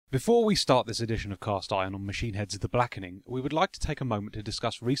Before we start this edition of Cast Iron on Machine Head's The Blackening, we would like to take a moment to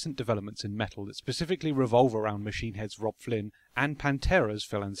discuss recent developments in metal that specifically revolve around Machine Head's Rob Flynn and Pantera's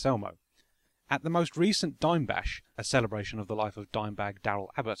Phil Anselmo. At the most recent Dime Bash, a celebration of the life of Dimebag Darrell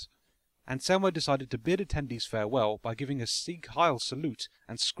Abbott, Anselmo decided to bid attendees farewell by giving a Sieg Heil salute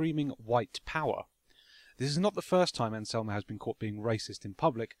and screaming "White Power." This is not the first time Anselmo has been caught being racist in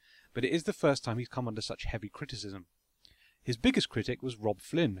public, but it is the first time he's come under such heavy criticism. His biggest critic was Rob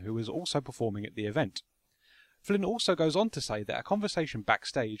Flynn, who was also performing at the event. Flynn also goes on to say that a conversation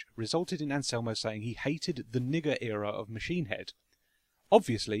backstage resulted in Anselmo saying he hated the nigger era of Machine Head.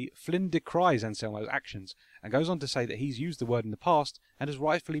 Obviously, Flynn decries Anselmo's actions and goes on to say that he's used the word in the past and has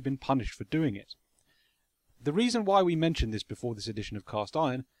rightfully been punished for doing it. The reason why we mentioned this before this edition of Cast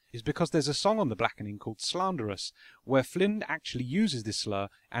Iron is because there's a song on The Blackening called Slanderous, where Flynn actually uses this slur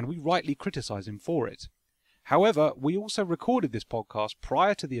and we rightly criticise him for it. However, we also recorded this podcast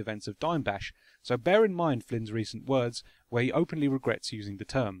prior to the events of Dime Bash, so bear in mind Flynn's recent words, where he openly regrets using the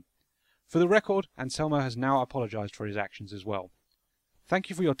term. For the record, Anselmo has now apologised for his actions as well. Thank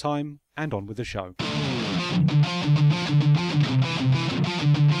you for your time, and on with the show.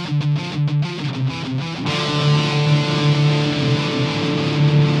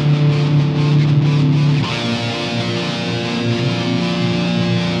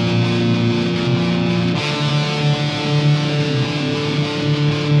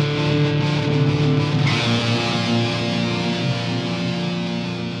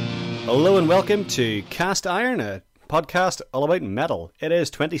 Hello and welcome to Cast Iron, a podcast all about metal. It is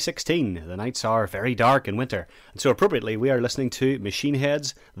 2016. The nights are very dark in winter, and so appropriately we are listening to Machine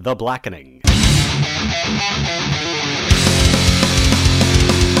Head's The Blackening.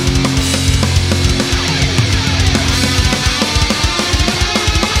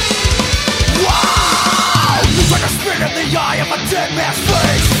 Wow! Looks like a spin in the eye of a dead man's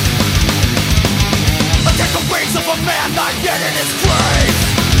face. I take the wings of a man not yet in his grave.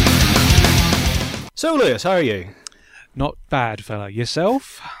 So Lewis, how are you? Not bad, fella.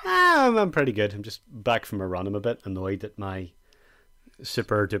 Yourself? I'm pretty good. I'm just back from a run. I'm a bit annoyed that my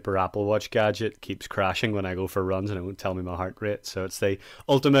super duper Apple Watch gadget keeps crashing when I go for runs and it won't tell me my heart rate. So it's the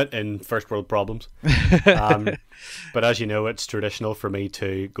ultimate in first world problems. But as you know, it's traditional for me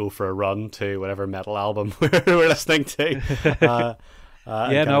to go for a run to whatever metal album we're listening to.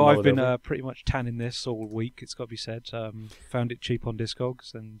 I've been pretty much tanning this all week, it's got to be said. Found it cheap on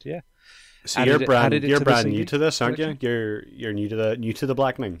Discogs, and yeah. So you're brand new to this, aren't you? You're new to the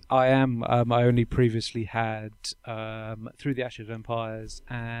Blackening. I am. I only previously had Through the Ashes of Empires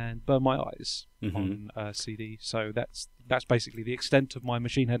and Burn My Eyes on CD. So that's basically the extent of my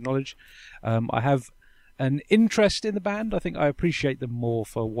Machine Head knowledge. I have an interest in the band. I think I appreciate them more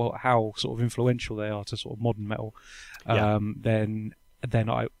for how sort of influential they are to sort of modern metal than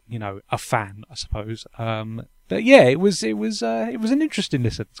I, a fan, I suppose. But yeah, it was an interesting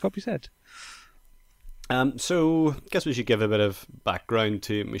listen. It's got to be said. So I guess we should give a bit of background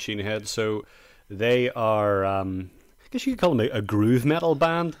to Machine Head. So they are, I guess you could call them a groove metal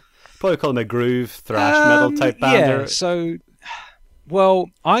band. Probably call them a groove thrash metal type band. Yeah. Well,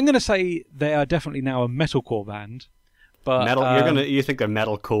 I'm going to say they are definitely now a metalcore band. But metal. You think they're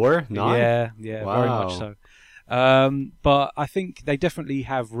metalcore? No. Yeah, wow. Very much so. But I think they definitely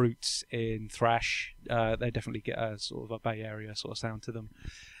have roots in thrash. They definitely get a sort of a Bay Area sort of sound to them.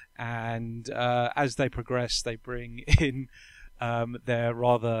 And as they progress, they bring in their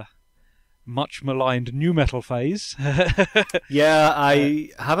rather much maligned new metal phase. Yeah, I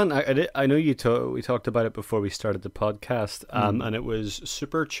know we talked about it before we started the podcast, and it was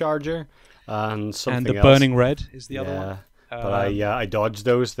Supercharger and something and the else. Burning Red is the other one. But I dodged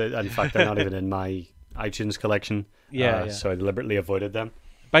those. In fact, they're not even in my iTunes collection. So I deliberately avoided them.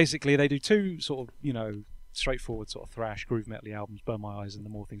 Basically, they do two sort of, straightforward sort of thrash, groove metal albums, Burn My Eyes and The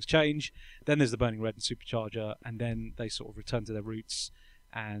More Things Change. Then there's the Burning Red and Supercharger, and then they sort of return to their roots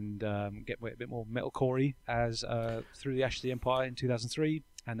and get a bit more metalcore-y as Through the Ashes of the Empire in 2003,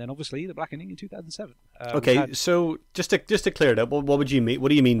 and then obviously The Blackening in 2007. So just to clear it up, what would you mean? What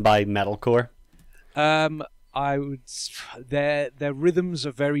do you mean by metalcore? Their rhythms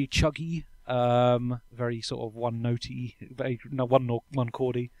are very chuggy. Very sort of one-notey, one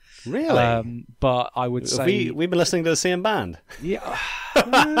chordy. Really? But I would say we've been listening to the same band. Yeah,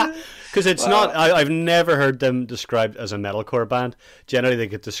 because it's not. I've never heard them described as a metalcore band. Generally, they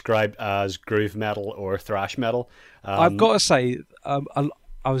get described as groove metal or thrash metal. I've got to say, I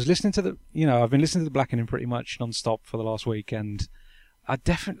was listening to I've been listening to The Blackening pretty much non-stop for the last week, and I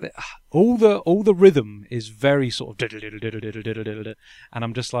definitely all the rhythm is very sort of and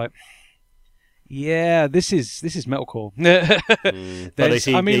I'm just like. Yeah, this is metalcore.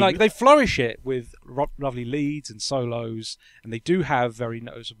 But they flourish it with lovely leads and solos, and they do have very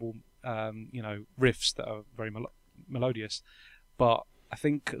noticeable, riffs that are very melodious. But I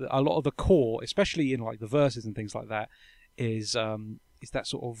think a lot of the core, especially in like the verses and things like that, is that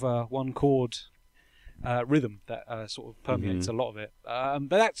sort of one chord rhythm that sort of permeates a lot of it. But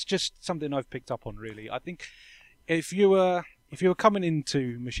that's just something I've picked up on, really. I think if you were coming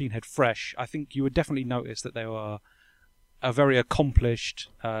into Machine Head fresh, I think you would definitely notice that they were a very accomplished,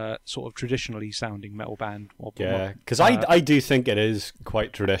 sort of traditionally sounding metal band. Yeah, because I do think it is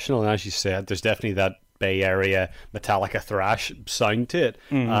quite traditional, and as you said, there's definitely that Bay Area Metallica thrash sound to it,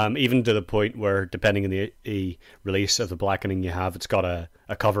 even to the point where, depending on the release of The Blackening you have, it's got a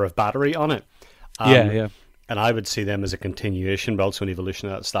cover of Battery on it. Yeah. And I would see them as a continuation, but also an evolution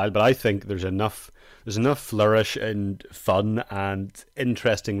of that style. But I think there's enough flourish and fun and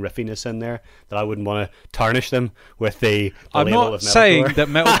interesting riffiness in there that I wouldn't want to tarnish them with the I'm label not of metalcore. saying that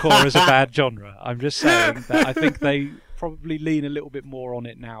metalcore is a bad genre. I'm just saying that I think they probably lean a little bit more on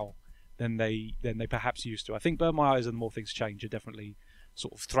it now than they perhaps used to. I think Burn My Eyes and The More Things Change are definitely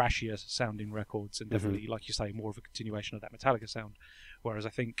sort of thrashier sounding records, and definitely, like you say, more of a continuation of that Metallica sound. Whereas I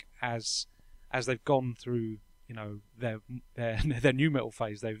think as they've gone through, their new metal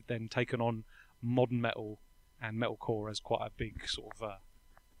phase, they've then taken on modern metal and metalcore as quite a big sort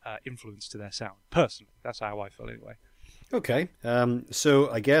of influence to their sound. Personally, that's how I feel anyway. Okay, so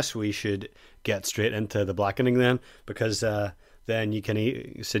I guess we should get straight into The Blackening then, because then you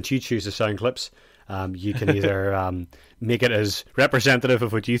can, since you choose the sound clips, you can either make it as representative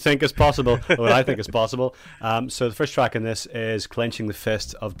of what you think is possible or what I think is possible. So the first track in this is Clenching the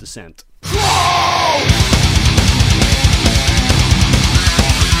Fist of Dissent.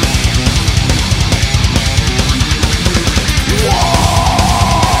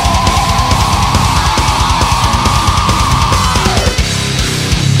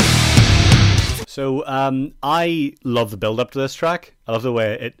 So I love the build up to this track. I love the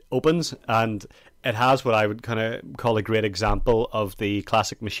way it opens, and it has what I would kind of call a great example of the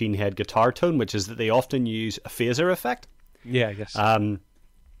classic Machine Head guitar tone, which is that they often use a phaser effect. Yeah, I guess.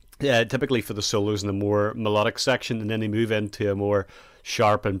 Yeah, typically for the solos in the more melodic section, and then they move into a more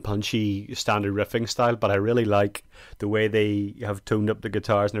sharp and punchy standard riffing style. But I really like the way they have toned up the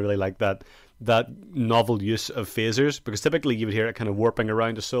guitars, and I really like that novel use of phasers, because typically you would hear it kind of warping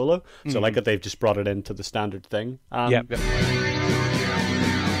around a solo. So I like that they've just brought it into the standard thing. Yep.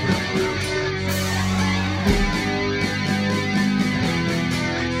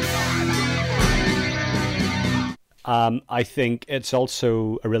 I think it's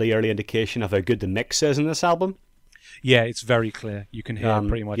also a really early indication of how good the mix is in this album. Yeah, it's very clear. You can hear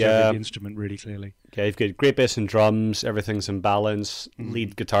pretty much every instrument really clearly. Yeah, you've got great bass and drums. Everything's in balance.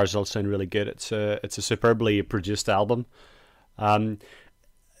 Lead guitars all sound really good. It's a superbly produced album.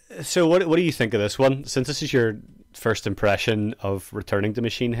 So what do you think of this one? Since this is your first impression of returning to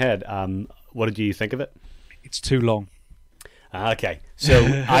Machine Head, what did you think of it? It's too long. Okay, so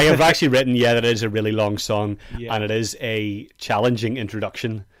I have actually written, that it is a really long song, and it is a challenging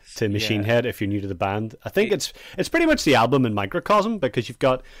introduction to Machine Head if you're new to the band. I think it's pretty much the album in microcosm, because you've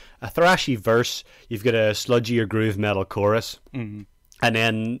got a thrashy verse, you've got a sludgy or groove metal chorus, and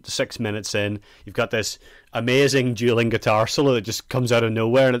then 6 minutes in, you've got this amazing dueling guitar solo that just comes out of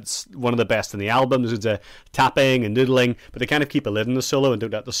nowhere, and it's one of the best in the album. There's a tapping and noodling, but they kind of keep a lid on the solo and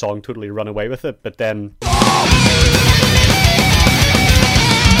don't let the song totally run away with it. But then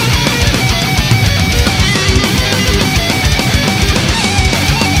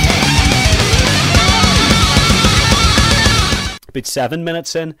about 7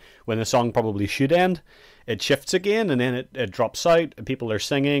 minutes in, when the song probably should end, it shifts again, and then it drops out, and people are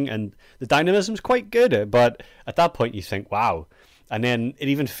singing, and the dynamism's quite good. But at that point you think, wow. And then it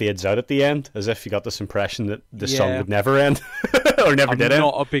even fades out at the end, as if you got this impression that the song would never end, or never did end. I'm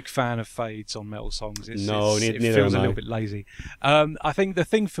not a big fan of fades on metal songs. It neither feels am a little bit lazy. I think the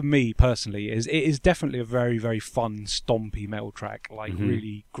thing for me personally is it is definitely a very, very fun, stompy metal track, like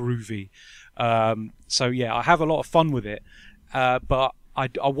really groovy. So yeah, I have a lot of fun with it. But I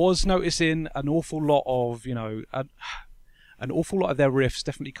was noticing an awful lot of, an awful lot of their riffs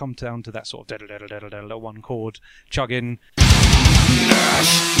definitely come down to that sort of one chord chugging.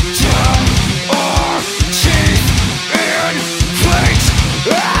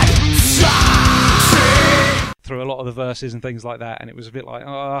 Through a lot of the verses and things like that, and it was a bit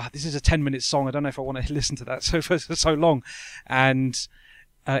like, this is a 10-minute song. I don't know if I want to listen to that for so long. And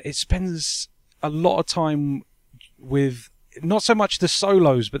it spends a lot of time with not so much the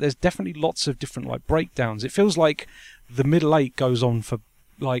solos, but there's definitely lots of different like breakdowns. It feels like the middle eight goes on for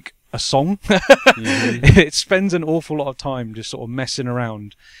like a song. It spends an awful lot of time just sort of messing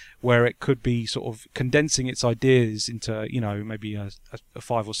around, where it could be sort of condensing its ideas into, maybe a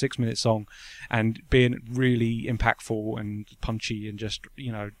 5 or 6 minute song, and being really impactful and punchy, and just,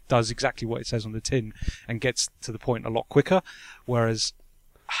 does exactly what it says on the tin and gets to the point a lot quicker. Whereas,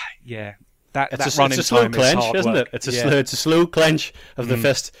 that running it's a slow time clench, is hard isn't work. it? It's a slow clench of the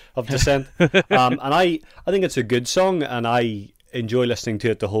fist of dissent. And I think it's a good song, and I enjoy listening to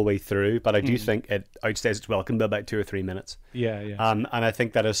it the whole way through, but I do think it outstays its welcome by about 2 or 3 minutes. Yeah. And I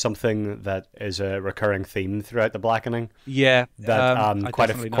think that is something that is a recurring theme throughout the Blackening. Yeah. That quite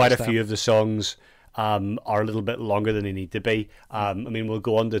a few of the songs are a little bit longer than they need to be. I mean, we'll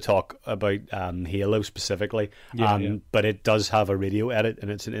go on to talk about Halo specifically, but it does have a radio edit,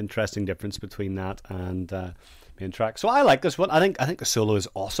 and it's an interesting difference between that and main track. So I like this one. I think the solo is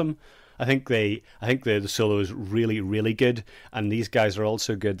awesome. I think the solo is really, really good, and these guys are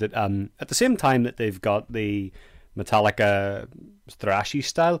also good that at the same time that they've got the Metallica thrashy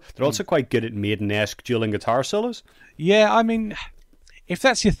style, they're also quite good at Maiden-esque dueling guitar solos. Yeah, I mean, if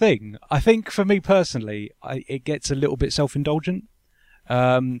that's your thing, I think for me personally, it gets a little bit self-indulgent,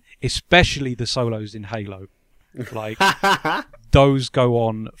 especially the solos in Halo. Like, those go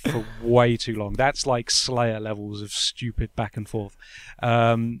on for way too long. That's like Slayer levels of stupid back and forth.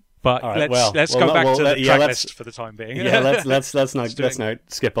 But right, let's go back to the track list for the time being. Yeah, let's not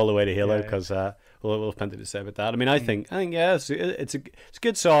skip all the way to Halo, because we'll have plenty to say about that. I mean, I think it's a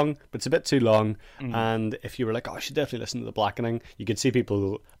good song, but it's a bit too long. And if you were like, I should definitely listen to the Blackening, you could see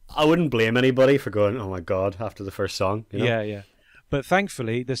people. I wouldn't blame anybody for going, oh my god, after the first song. Yeah. But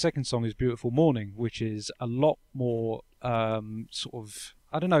thankfully, the second song is "Beautiful Morning," which is a lot more sort of,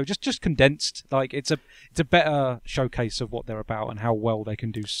 I don't know, just condensed. Like, it's a better showcase of what they're about and how well they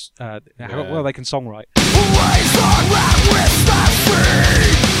can do, how well they can songwrite.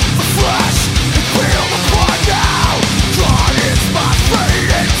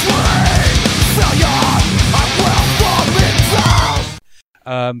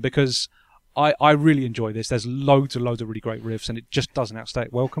 Because I really enjoy this. There's loads and loads of really great riffs, and it just doesn't outstay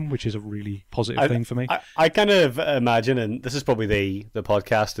its welcome, which is a really positive thing for me. I kind of imagine, and this is probably the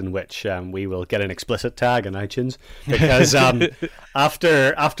podcast in which we will get an explicit tag on iTunes, because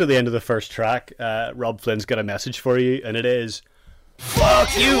after the end of the first track, Rob Flynn's got a message for you, and it is,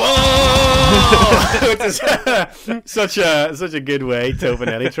 "Fuck you all!" Which is such a good way to open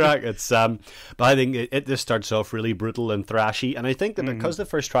any track. It's but I think it just starts off really brutal and thrashy, and I think that because the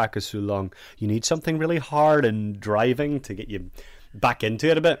first track is so long, you need something really hard and driving to get you back into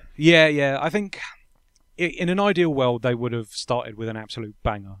it a bit. Yeah. I think in an ideal world they would have started with an absolute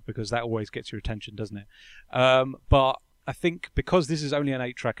banger, because that always gets your attention, doesn't it? But I think because this is only an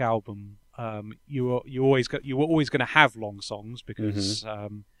 8-track album, you were always going to have long songs, because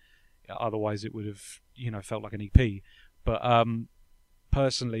otherwise it would have felt like an EP. But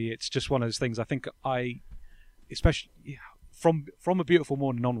personally, it's just one of those things. I think especially from A Beautiful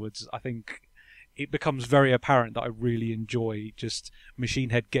Morning onwards, I think it becomes very apparent that I really enjoy just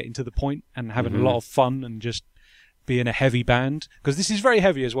Machine Head getting to the point and having a lot of fun and just being a heavy band, because this is very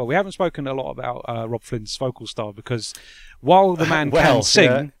heavy as well. We haven't spoken a lot about Rob Flynn's vocal style, because while the man can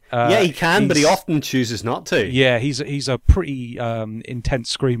sing, he can, but he often chooses not to. Yeah, he's a pretty intense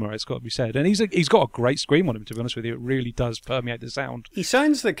screamer, it's got to be said, and he's got a great scream on him. To be honest with you, it really does permeate the sound. He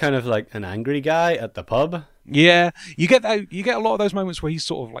sounds like kind of like an angry guy at the pub. Yeah, you get a lot of those moments where he's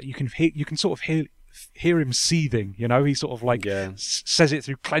sort of like you can sort of hear him seething. He sort of like says it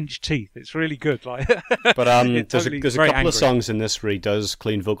through clenched teeth. It's really good. Like, but there's a couple of songs in this where he does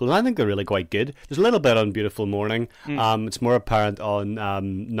clean vocals, and I think they're really quite good. There's a little bit on "Beautiful Morning." It's more apparent on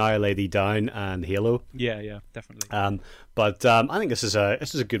 "Now I Lay Thee Down" and "Halo." Yeah, definitely. But I think this is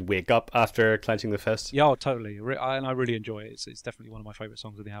a good wake up after clenching the fist. Yeah, totally, and I really enjoy it. It's definitely one of my favourite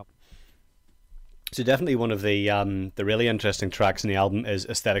songs of the album. So definitely one of the really interesting tracks in the album is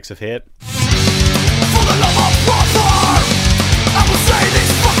 "Aesthetics of Hate." For the love of brother, I will say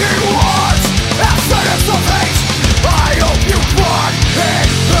these fucking words. Aesthetics of hate, I hope you burn in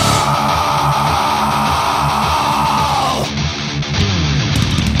hell.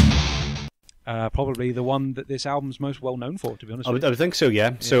 Probably the one that this album's most well known for, to be honest. I would think so,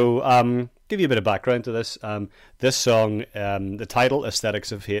 yeah. So, give you a bit of background to this. This song, the title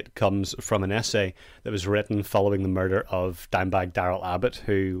 "Aesthetics of Hate" comes from an essay that was written following the murder of Dimebag Darrell Abbott,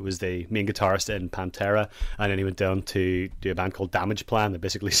 who was the main guitarist in Pantera, and then he went down to do a band called Damage Plan that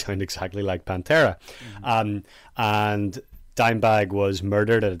basically sound exactly like Pantera. And Dimebag was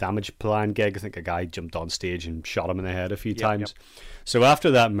murdered at a Damage Plan gig. I think a guy jumped on stage and shot him in the head a few times. So after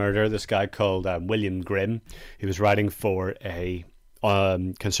that murder, this guy called William Grimm, who was writing for a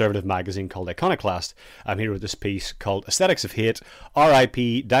conservative magazine called Iconoclast. He wrote this piece called "Aesthetics of Hate: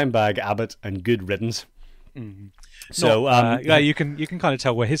 R.I.P. Dimebag Abbott and Good Riddance." Mm-hmm. So yeah, you can kind of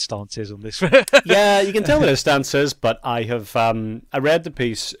tell where his stance is on this. yeah, you can tell what his stance is, but I have I read the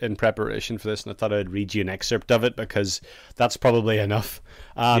piece in preparation for this, and I thought I'd read you an excerpt of it because that's probably enough.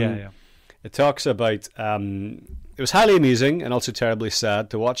 Yeah. It talks about it was highly amusing and also terribly sad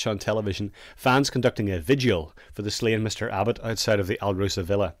to watch on television fans conducting a vigil for the slain Mr. Abbott outside of the Alrosa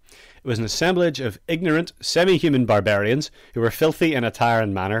Villa. It was an assemblage of ignorant, semi-human barbarians who were filthy in attire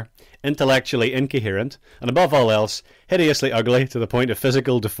and manner, intellectually incoherent, and above all else, hideously ugly to the point of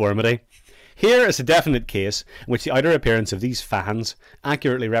physical deformity. Here is a definite case in which the outer appearance of these fans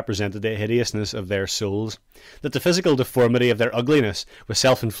accurately represented the hideousness of their souls. That the physical deformity of their ugliness was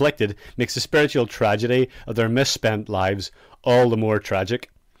self-inflicted makes the spiritual tragedy of their misspent lives all the more tragic.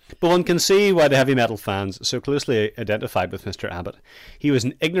 But one can see why the heavy metal fans so closely identified with Mr. Abbott. He was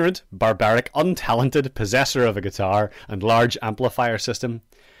an ignorant, barbaric, untalented possessor of a guitar and large amplifier system.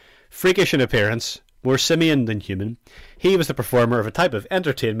 Freakish in appearance, more simian than human, he was the performer of a type of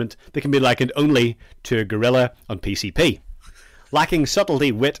entertainment that can be likened only to a gorilla on PCP. Lacking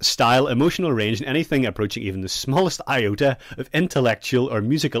subtlety, wit, style, emotional range, and anything approaching even the smallest iota of intellectual or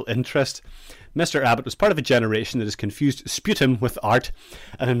musical interest, Mr. Abbott was part of a generation that has confused sputum with art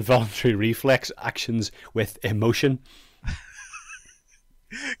and involuntary reflex actions with emotion.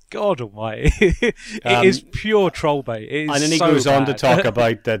 God almighty. It is pure troll bait. It is and then he so goes on to bad. talk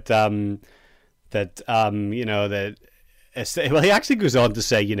about that, well, he actually goes on to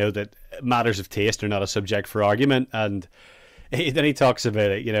say, that matters of taste are not a subject for argument, and then he talks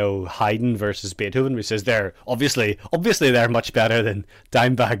about it, Haydn versus Beethoven. He says they're obviously they're much better than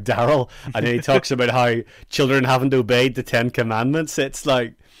Dimebag Darrell, and then he talks about how children haven't obeyed the 10 Commandments. It's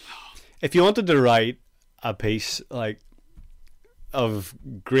like, if you wanted to write a piece like of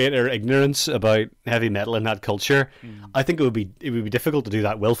greater ignorance about heavy metal in that culture, I think it would be difficult to do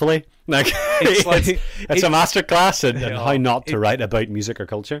that willfully. Like it's a masterclass in how not to write about music or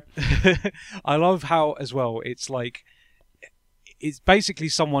culture. I love how as well it's like it's basically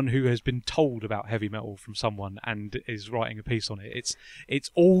someone who has been told about heavy metal from someone and is writing a piece on it. It's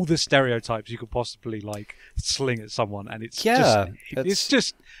all the stereotypes you could possibly like sling at someone, and it's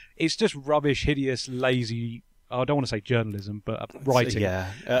just rubbish, hideous, lazy. I don't want to say journalism, but writing. Yeah,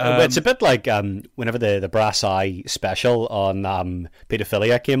 it's a bit like whenever the Brass Eye special on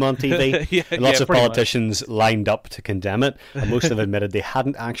paedophilia came on TV, and lots of politicians lined up to condemn it, and most of them admitted they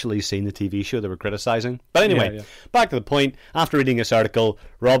hadn't actually seen the TV show they were criticising. But anyway, back to the point. After reading this article,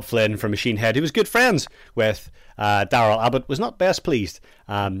 Rob Flynn from Machine Head, who was good friends with Darrell Abbott, was not best pleased,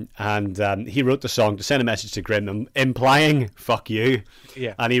 and he wrote the song to send a message to Grim implying "fuck you."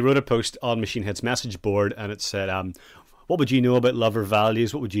 Yeah. And he wrote a post on Machine Head's message board, and it said, what would you know about love or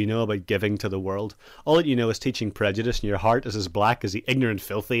values? What would you know about giving to the world? All that you know is teaching prejudice, and your heart is as black as the ignorant,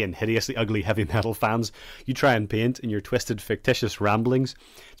 filthy, and hideously ugly heavy metal fans you try and paint in your twisted, fictitious ramblings.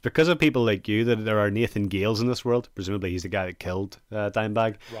 It's because of people like you that there are Nathan Gales in this world. Presumably he's the guy that killed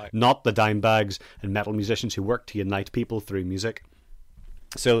Dimebag. Right. Not the Dimebags and metal musicians who work to unite people through music.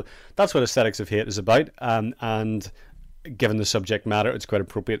 So that's what Aesthetics of Hate is about. And given the subject matter, it's quite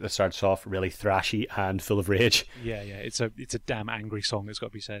appropriate that it starts off really thrashy and full of rage. Yeah, it's a damn angry song, it's got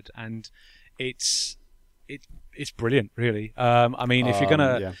to be said, and it's brilliant, really. I mean, if you're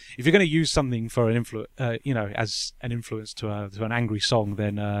gonna use something for an as an influence to an angry song,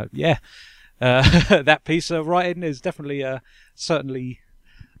 then that piece of writing is definitely certainly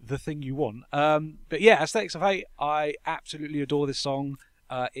the thing you want. But yeah, Aesthetics of Hate, I absolutely adore this song.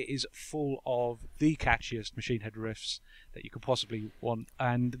 It is full of the catchiest Machine Head riffs that you could possibly want,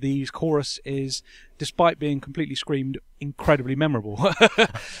 and the chorus is, despite being completely screamed, incredibly memorable.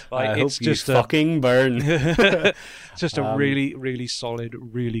 I hope you fucking burn. It's just a really, really solid,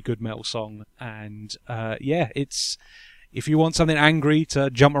 really good metal song, and it's. If you want something angry to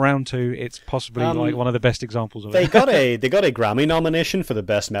jump around to, it's possibly like one of the best examples of it. They got a Grammy nomination for the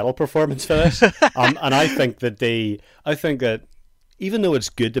best metal performance for this, and I think that even though it's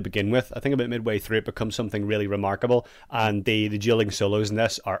good to begin with, I think about midway through it becomes something really remarkable, and the dueling solos in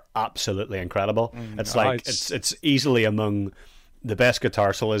this are absolutely incredible. It's easily among the best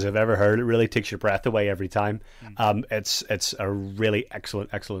guitar solos I've ever heard. It really takes your breath away every time. It's a really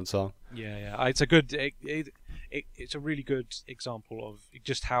excellent song. Yeah. It's a good. It's a really good example of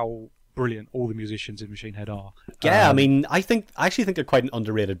just how brilliant all the musicians in Machine Head are. Yeah, I mean, I actually think they're quite an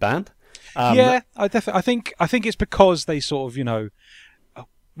underrated band. I think it's because they sort of,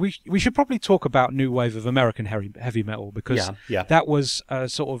 we should probably talk about new wave of American heavy metal, because that was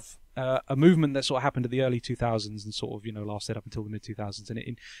sort of a movement that sort of happened in the early 2000s and sort of lasted up until the mid 2000s, and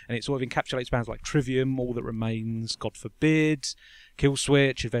it sort of encapsulates bands like Trivium, All That Remains, God Forbid,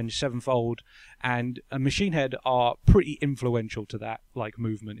 Killswitch, Avenged Sevenfold, and Machine Head are pretty influential to that like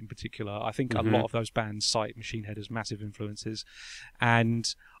movement in particular. I think a lot of those bands cite Machine Head as massive influences,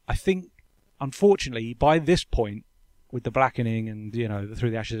 and I think unfortunately by this point, with the Blackening and Through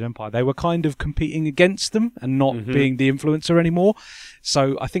the Ashes of Empire, they were kind of competing against them and not being the influencer anymore.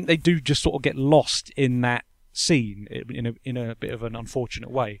 So I think they do just sort of get lost in that scene in a bit of an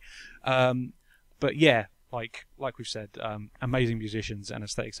unfortunate way. But yeah, like we've said, amazing musicians, and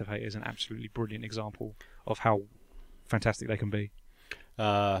Aesthetics of Hate is an absolutely brilliant example of how fantastic they can be.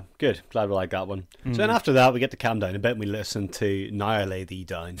 Good. Glad we like that one. So then after that, we get to calm down a bit and we listen to Now I Lay Thee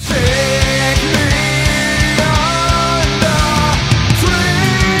Down.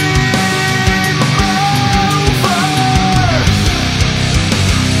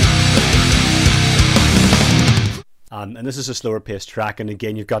 And this is a slower paced track, and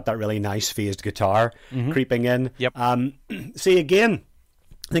again you've got that really nice phased guitar creeping in. Yep. See, again,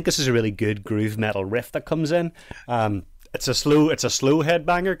 I think this is a really good groove metal riff that comes in. It's a slow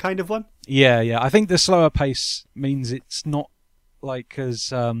headbanger kind of one. Yeah. I think the slower pace means it's not like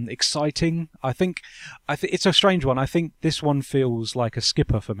as exciting. I think it's a strange one. I think this one feels like a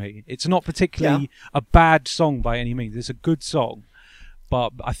skipper for me. It's not particularly a bad song by any means. It's a good song.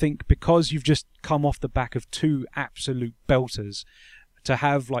 But I think because you've just come off the back of two absolute belters, to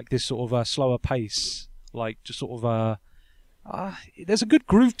have like this sort of a slower pace, like just sort of there's a good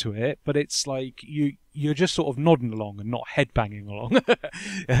groove to it, but it's like you're just sort of nodding along and not headbanging along.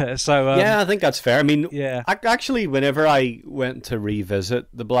 So yeah, I think that's fair. I mean, yeah. Actually, whenever I went to revisit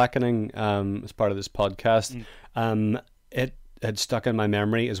The Blackening as part of this podcast, it had stuck in my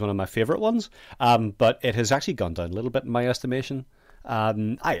memory as one of my favourite ones. But it has actually gone down a little bit in my estimation.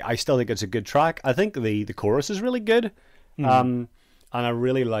 I still think it's a good track. I think the chorus is really good, and I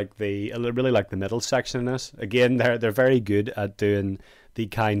really like the middle section in this. Again, they're very good at doing the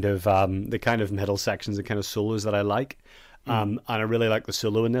kind of middle sections, the kind of solos that I like, and I really like the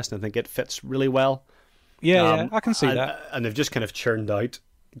solo in this, and I think it fits really well. Yeah, I can see that. And they've just kind of churned out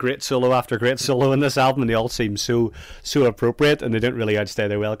great solo after great solo in this album, and they all seem so appropriate, and they don't really outstay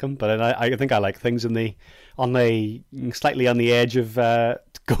their welcome. But I think I like things slightly on the edge of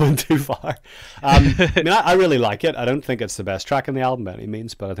going too far. I mean, I really like it. I don't think it's the best track on the album by any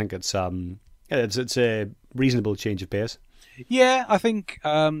means, but I think it's a reasonable change of pace. Yeah, I think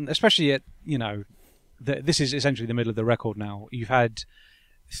especially at this is essentially the middle of the record now. You've had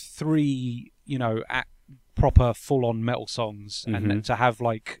three proper full-on metal songs, and to have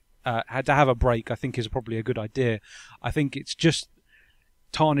had to have a break, I think is probably a good idea. I think it's just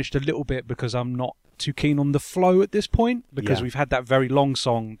tarnished a little bit because I'm not too keen on the flow at this point, because we've had that very long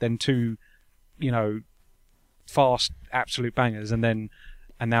song, then two fast absolute bangers, and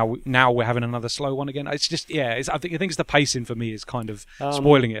now we're having another slow one again. It's just I think it's the pacing for me is kind of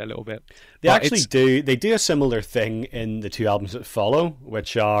spoiling it a little bit. They do a similar thing in the two albums that follow,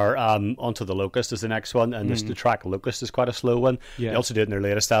 which are Onto the Locust is the next one, and the track Locust is quite a slow one. They also do it in their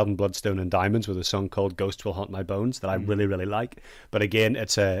latest album, Bloodstone and Diamonds, with a song called Ghost Will Haunt My Bones that I really, really like. But again,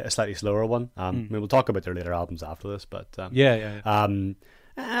 it's a slightly slower one. I mean, we'll talk about their later albums after this, but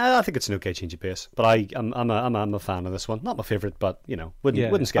I think it's an okay change of pace, but I'm a fan of this one. Not my favourite, but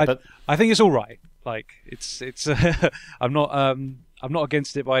wouldn't skip it. I think it's all right. Like it's I'm not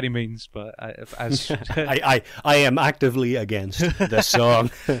against it by any means, but as I am actively against this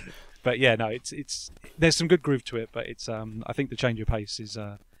song. But yeah, no, it's there's some good groove to it, but it's I think the change of pace is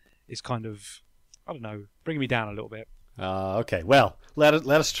kind of, I don't know, bringing me down a little bit. Okay, well, let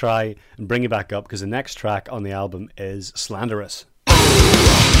us try and bring you back up, because the next track on the album is Slanderous.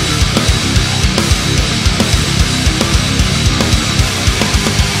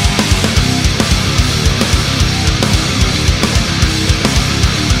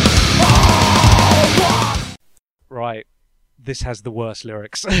 Right, this has the worst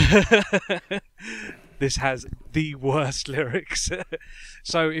lyrics. This has the worst lyrics.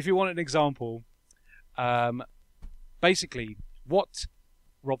 So if you want an example, basically what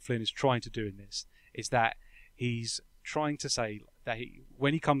Robb Flynn is trying to do in this is that he's trying to say that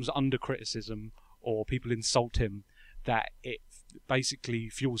when he comes under criticism or people insult him, that it basically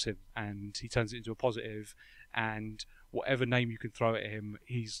fuels him and he turns it into a positive, and whatever name you can throw at him,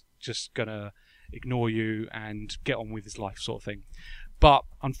 he's just gonna ignore you and get on with his life, sort of thing. But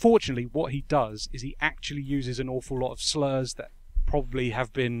unfortunately, what he does is he actually uses an awful lot of slurs that probably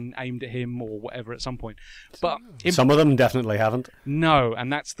have been aimed at him or whatever at some point. But some of them definitely haven't. No,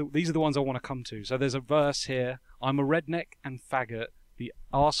 and these are the ones I want to come to. So there's a verse here: "I'm a redneck and faggot. the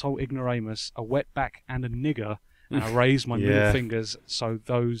arsehole ignoramus, a wetback and a nigger, and I raise my middle fingers so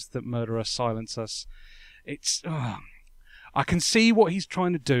those that murder us silence us. It's... I can see what he's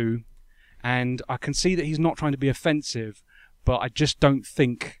trying to do, and I can see that he's not trying to be offensive, but I just don't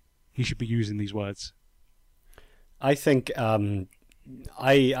think he should be using these words. I think I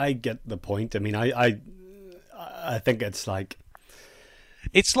get the point. I mean, I think it's like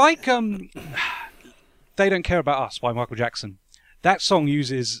They Don't Care About Us by Michael Jackson. That song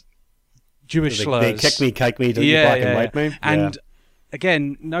uses Jewish slurs. They kick me, kike me, don't you black and white me? And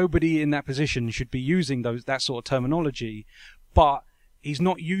again, nobody in that position should be using that sort of terminology, but he's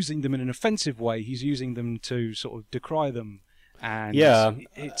not using them in an offensive way. He's using them to sort of decry them. And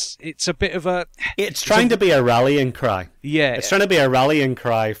it's a bit of a... It's trying to be a rallying cry. Yeah. It's trying to be a rallying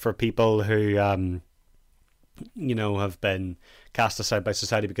cry for people who, have been cast aside by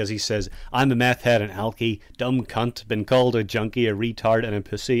society, because he says, I'm a meth head, an alky, dumb cunt, been called a junkie, a retard, and a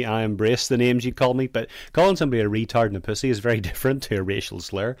pussy. I embrace the names you call me, but calling somebody a retard and a pussy is very different to a racial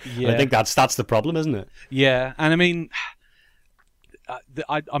slur. Yeah. And I think that's the problem, isn't it? Yeah, and I mean...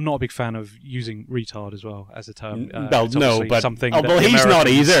 I'm not a big fan of using retard as well as a term. No, but something. He's not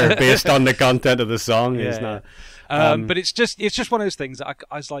either, based on the content of the song. Yeah, he's not. But it's just one of those things that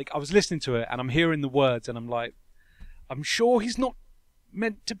I was listening to it and I'm hearing the words and I'm like, I'm sure he's not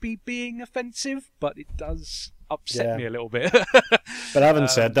meant to be being offensive, but it does upset me a little bit. But having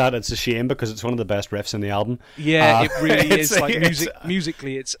said that, it's a shame because it's one of the best riffs in the album. Yeah, it really is. Like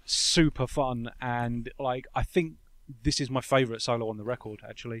musically, it's super fun, and like I think. This is my favourite solo on the record,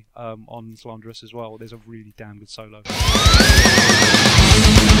 actually, on Slanderous as well. There's a really damn good solo. I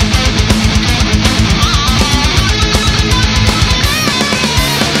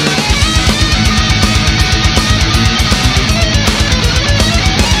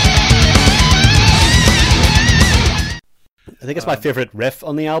think it's my favourite riff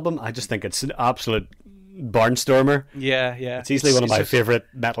on the album. I just think it's an absolute barnstormer. Yeah. It's easily one of my favourite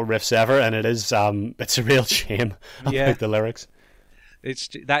metal riffs ever, and it is. It's a real shame about the lyrics.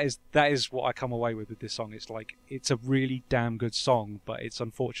 That is what I come away with this song. It's like it's a really damn good song, but it's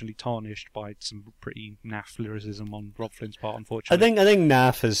unfortunately tarnished by some pretty naff lyricism on Robb Flynn's part. Unfortunately, I think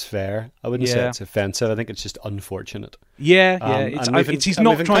naff is fair. I wouldn't say it's offensive. I think it's just unfortunate. Yeah. He's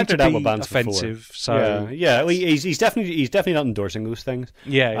not trying to be offensive. Before. So he's definitely not endorsing those things.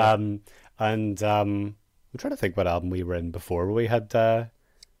 Yeah. I'm trying to think what album we were in before. We had the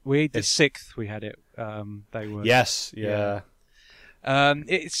sixth. We had it. They were. Yes. Yeah.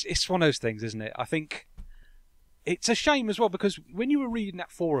 It's one of those things, isn't it? I think it's a shame as well because when you were reading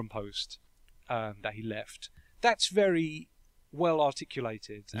that forum post that he left, that's very well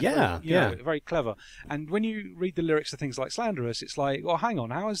articulated. And very clever. And when you read the lyrics of things like Slanderous, it's like, well, hang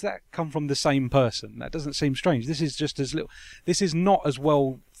on, how has that come from the same person? That doesn't seem strange. This is just as little. This is not as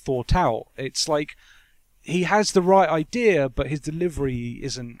well thought out. It's like he has the right idea, but his delivery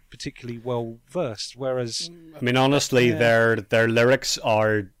isn't particularly well versed. Whereas, I mean, honestly, their lyrics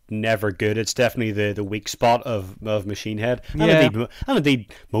are never good. It's definitely the weak spot of Machine Head, and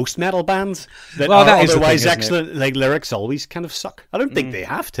indeed most metal bands that are otherwise excellent. Like lyrics always kind of suck. I don't think they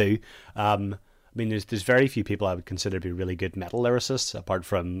have to. I mean, there's very few people I would consider to be really good metal lyricists, apart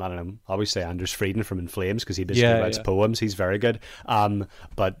from, I don't know, I always say Anders Frieden from In Flames, because he basically writes poems. He's very good.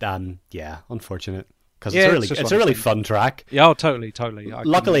 But unfortunate. Because it's a really fun track. Yeah, oh, totally.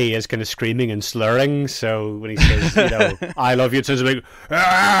 Luckily, he is kind of screaming and slurring, so when he says, I love you, it sounds like,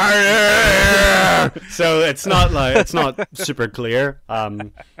 so it's not super clear.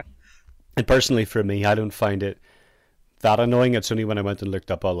 And personally, for me, I don't find it that annoying. It's only when I went and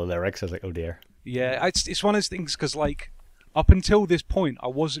looked up all the lyrics, I was like, oh dear. Yeah, it's one of those things, because like, up until this point,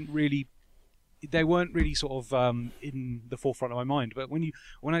 they weren't really sort of in the forefront of my mind. But when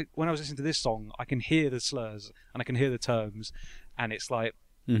I was listening to this song, I can hear the slurs and I can hear the terms, and it's like,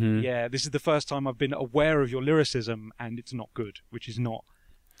 this is the first time I've been aware of your lyricism, and it's not good, which is not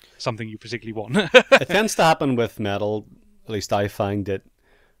something you particularly want. It tends to happen with metal, at least I find it.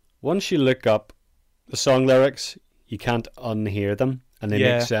 Once you look up the song lyrics, you can't unhear them. And they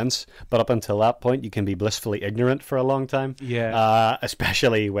make sense. But up until that point, you can be blissfully ignorant for a long time. Yeah.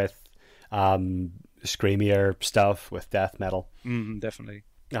 Especially with screamier stuff, with death metal. Definitely.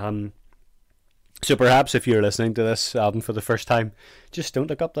 So perhaps if you're listening to this album for the first time, just don't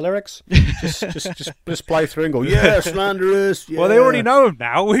look up the lyrics. just plow through and go, Slanderous. Yeah. Well, they already know them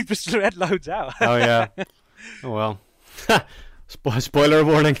now. We've just read loads out. Oh, yeah. Oh, well. Spoiler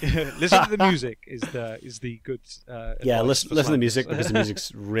warning. Listen to the music is the good listen to the music, because the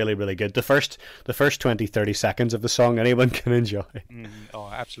music's really, really good. The first 20-30 seconds of the song anyone can enjoy.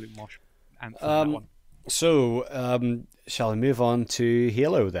 Absolute mosh anthem, that one. So, shall we move on to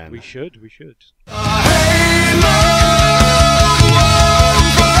Halo then? We should.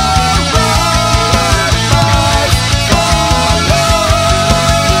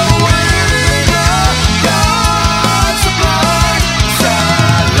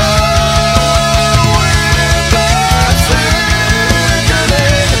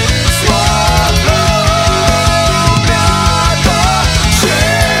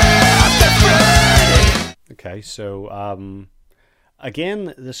 Okay, so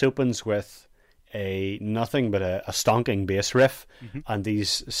again, this opens with nothing but a stonking bass riff and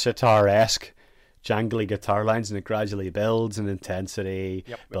these sitar-esque jangly guitar lines, and it gradually builds in intensity,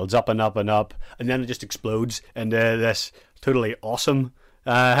 builds up and up and up, and then it just explodes into this totally awesome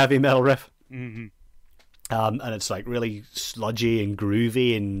heavy metal riff. And it's like really sludgy and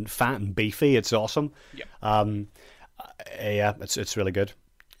groovy and fat and beefy. It's awesome. Yeah, it's really good.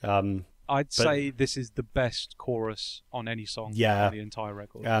 I'd say this is the best chorus on any song on the entire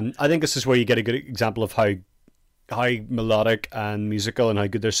record. I think this is where you get a good example of how melodic and musical and how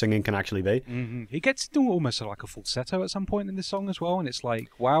good their singing can actually be. He gets to almost like a falsetto at some point in this song as well, and it's like,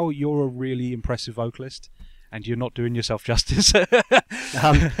 wow, you're a really impressive vocalist, and you're not doing yourself justice.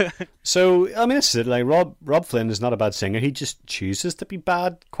 So, I mean, this is it. Like, Rob Flynn is not a bad singer. He just chooses to be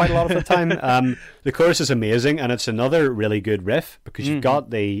bad quite a lot of the time. The chorus is amazing, and it's another really good riff, because you've got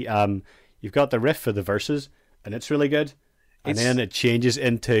the riff for the verses, and it's really good. And then it changes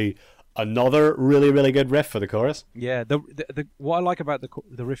into another really, really good riff for the chorus. Yeah, the what I like about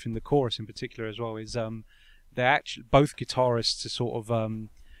the riff in the chorus in particular as well is they're actually both guitarists are sort of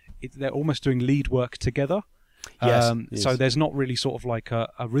they're almost doing lead work together. Yes. So there's not really sort of like a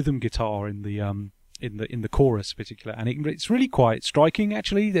rhythm guitar in the chorus in particular, and it's really quite striking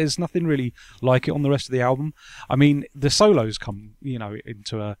actually. There's nothing really like it on the rest of the album. I mean, the solos come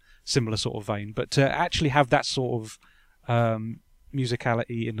into a similar sort of vein, but to actually have that sort of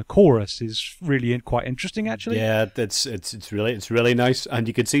musicality in the chorus is really quite interesting actually. Yeah, it's really nice, and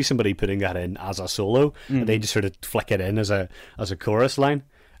you could see somebody putting that in as a solo, and they just sort of flick it in as a chorus line.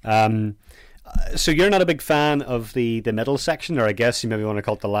 So you're not a big fan of the middle section, or I guess you maybe want to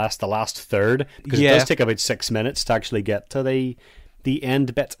call it the last third, because it does take about 6 minutes to actually get to the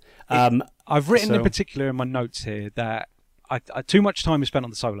end bit. I've written in particular in my notes here that I too much time is spent on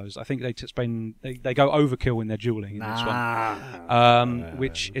the solos. I think they go overkill in their dueling in this one,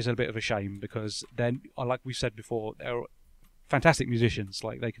 which is a bit of a shame, because then, like we said before, they're fantastic musicians.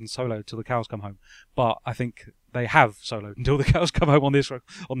 Like, they can solo till the cows come home, but I think they have soloed until the cows come home on this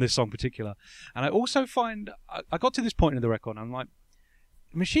song in particular. And I also find I got to this point in the record, and I'm like,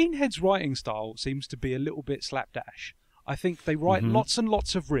 Machine Head's writing style seems to be a little bit slapdash. I think they write lots and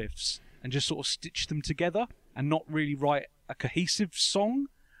lots of riffs and just sort of stitch them together and not really write a cohesive song.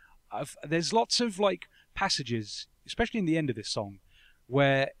 There's lots of like passages, especially in the end of this song,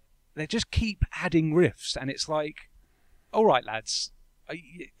 where they just keep adding riffs, and it's like, all right, lads,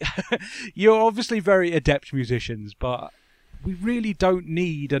 you're obviously very adept musicians, but we really don't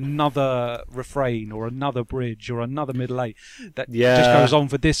need another refrain or another bridge or another middle eight that just goes on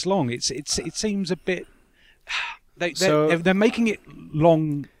for this long. It seems a bit. They're making it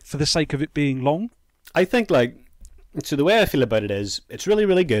long for the sake of it being long. I think so the way I feel about it is, it's really,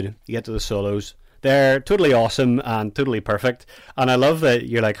 really good. You get to the solos. They're totally awesome and totally perfect. And I love that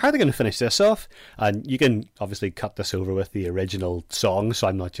you're like, how are they going to finish this off? And you can obviously cut this over with the original song, so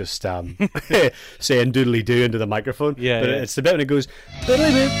I'm not just saying doodly-doo into the microphone. But it's the bit when it goes... And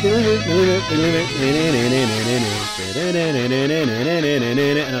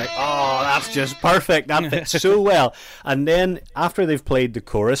I'm like, oh, that's just perfect. That fits so well. And then after they've played the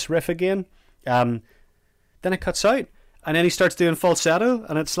chorus riff again, then it cuts out. And then he starts doing falsetto,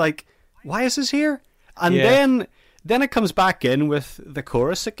 and it's like, why is this here? And then it comes back in with the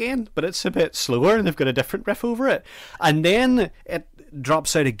chorus again, but it's a bit slower, and they've got a different riff over it. And then it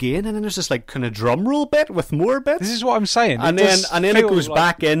drops out again, and then there's this like kind of drum roll bit with more bits. This is what I'm saying. And then it goes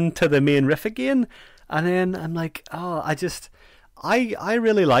back into the main riff again, and then I'm like, oh, I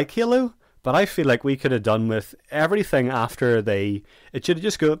really like Halo, but I feel like we could have done with everything after it should have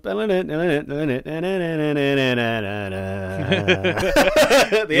just go at the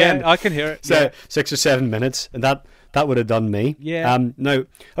end. I can hear it. So 6 or 7 minutes, and that would have done me. Yeah. Now,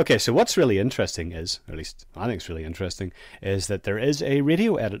 okay, so what's really interesting is, or at least I think it's really interesting, is that there is a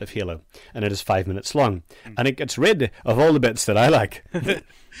radio edit of Halo, and it is 5 minutes long, and it gets rid of all the bits that I like.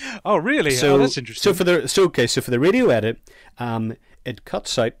 Oh, really? So, that's interesting. So for the radio edit, it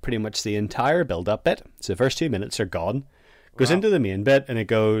cuts out pretty much the entire build-up bit. So the first 2 minutes are gone. Goes into the main bit, and it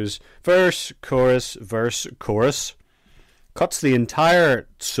goes verse, chorus, cuts the entire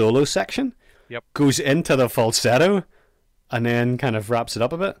solo section, Yep. goes into the falsetto and then kind of wraps it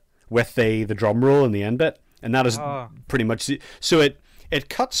up a bit with the drum roll and the end bit, and that is pretty much so it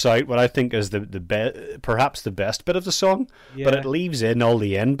cuts out what I think is perhaps the best bit of the song, but it leaves in all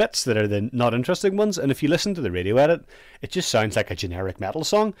the end bits that are the not interesting ones. And if you listen to the radio edit, it just sounds like a generic metal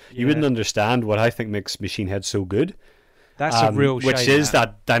song. You wouldn't understand what I think makes Machine Head so good. That's a real shame. Which is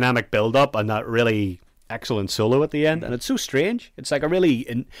that dynamic build up and that really excellent solo at the end, and it's so strange. It's like I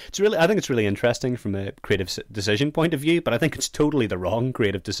think it's really interesting from a creative decision point of view, but I think it's totally the wrong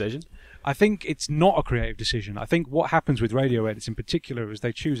creative decision. I think it's not a creative decision. I think what happens with radio edits in particular is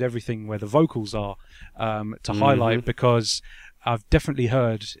they choose everything where the vocals are to highlight, because I've definitely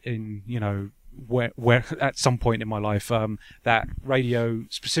heard in, where at some point in my life that radio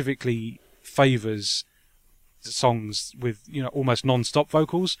specifically favours songs with almost non-stop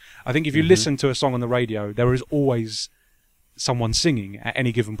vocals. I think if you listen to a song on the radio, there is always someone singing at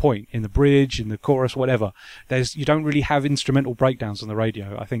any given point, in the bridge, in the chorus, whatever. You don't really have instrumental breakdowns on the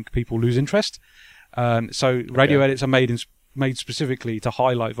radio. I think people lose interest. So radio edits are made specifically to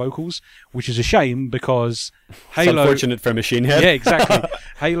highlight vocals, which is a shame, because Halo... It's unfortunate for Machine Head. Yeah, exactly.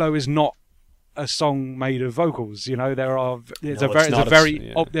 Halo is not a song made of vocals. There's a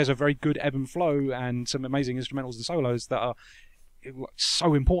very good ebb and flow and some amazing instrumentals and solos that are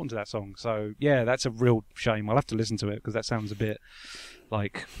so important to that song. So yeah, that's a real shame. I'll have to listen to it, because that sounds a bit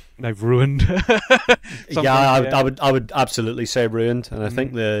like they've ruined I would absolutely say ruined. And I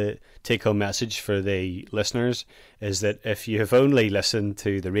think the take home message for the listeners is that if you have only listened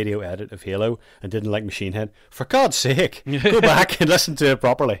to the radio edit of Halo and didn't like Machine Head, for God's sake, go back and listen to it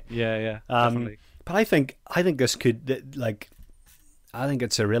properly. Definitely. But I think this could, I think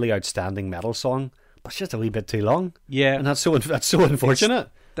it's a really outstanding metal song, but it's just a wee bit too long. Yeah, and that's so unfortunate.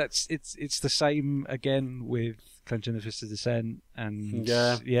 It's the same again with Clenching the Fist of Dissent, and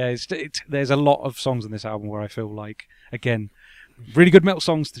there's a lot of songs on this album where I feel like, again, really good metal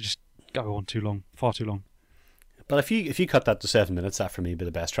songs to just go on too long, far too long. But if you cut that to 7 minutes, that for me would be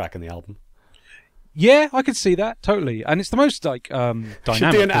the best track in the album. Yeah, I could see that totally, and it's the most dynamic. We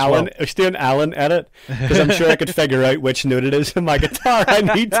should do an Alan edit, because I'm sure I could figure out which note it is in my guitar I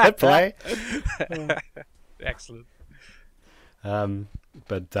need to play. Excellent.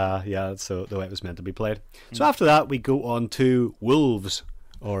 But that's the way it was meant to be played. So after that, we go on to Wolves,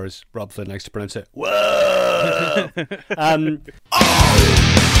 or as Rob Flynn likes to pronounce it, Whoa!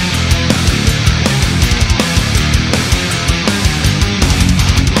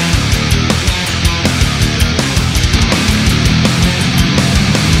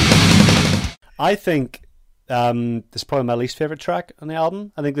 I think this is probably my least favourite track on the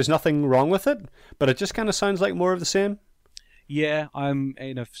album. I think there's nothing wrong with it, but it just kind of sounds like more of the same. Yeah, I'm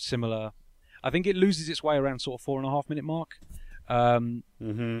in a similar... I think it loses its way around sort of 4.5 minute mark.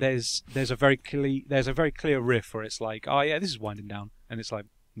 There's a very clear riff where it's like, oh yeah, this is winding down, and it's like,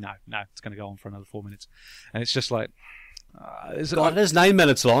 no, it's going to go on for another 4 minutes, and it's just like, God, it is 9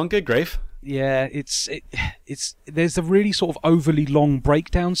 minutes long. Good grief. Yeah, it's there's a really sort of overly long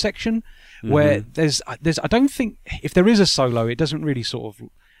breakdown section where there's I don't think, if there is a solo, it doesn't really sort of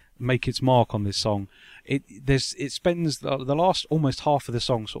make its mark on this song. It spends the last almost half of the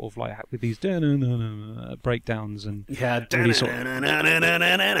song sort of like with these breakdowns and really sort of, and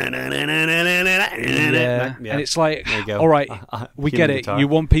it's like, all right, we get it. You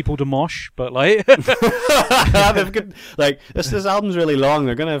want people to mosh, but like, like this album's really long.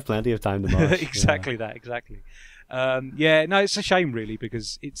 They're gonna have plenty of time to mosh. Exactly. No, it's a shame really,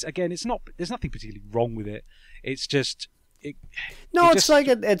 because it's not. There's nothing particularly wrong with it. It's just.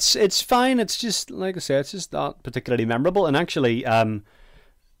 It's fine. It's just, like I say, it's just not particularly memorable. And actually,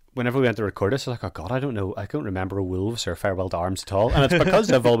 whenever we went to record this, I was like, oh God, I don't know, I can't remember Wolves or Farewell to Arms at all. And it's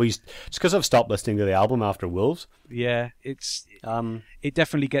because I've stopped listening to the album after Wolves. Yeah, it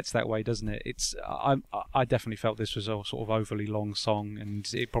definitely gets that way, doesn't it? I definitely felt this was a sort of overly long song, and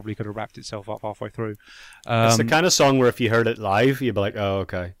it probably could have wrapped itself up halfway through. It's the kind of song where if you heard it live, you'd be like, oh,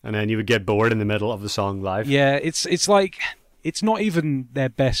 okay. And then you would get bored in the middle of the song live. Yeah, it's like, it's not even their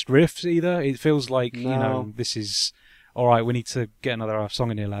best riffs either. It feels like, this is... All right, we need to get another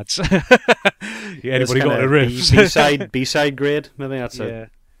song in here, lads. Anybody got a riff? B-side grade? Maybe that's a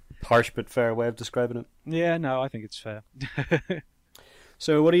harsh but fair way of describing it. Yeah, no, I think it's fair.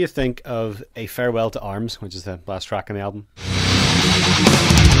 So what do you think of A Farewell to Arms, which is the last track on the album?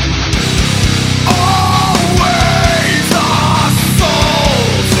 Always our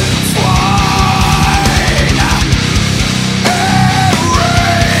souls entwine.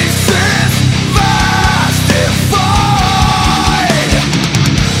 Erase vast divide.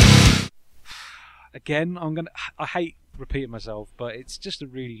 again, I hate repeating myself, but it's just a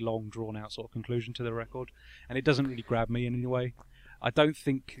really long, drawn out sort of conclusion to the record, and it doesn't really grab me in any way. I don't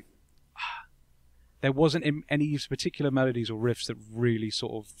think there wasn't any particular melodies or riffs that really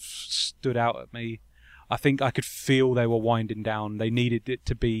sort of stood out at me. I think I could feel they were winding down. They needed it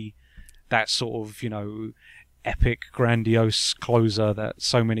to be that sort of, epic, grandiose closer that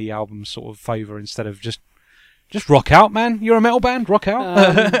so many albums sort of favour, instead of just rock out, man. You're a metal band, rock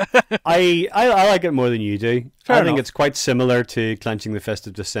out. I like it more than you do. Fair I enough. think it's quite similar to Clenching the Fist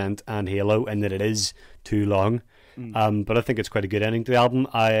of Dissent and Halo in that it is too long. But I think it's quite a good ending to the album.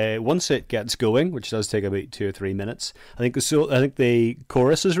 Once it gets going, which does take about 2 or 3 minutes, I think the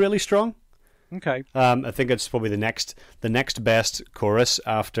chorus is really strong. Okay. I think it's probably the next best chorus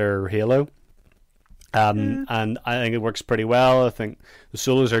after Halo. And I think it works pretty well. I think the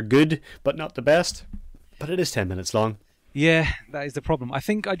solos are good, but not the best. But it is 10 minutes long. Yeah, that is the problem. I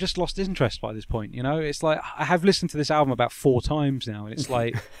think I just lost interest by this point. It's like I have listened to this album about 4 times now, and it's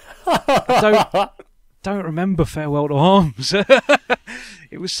like I don't remember Farewell to Arms.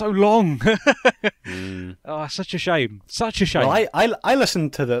 It was so long. Oh, such a shame. Such a shame. Well, I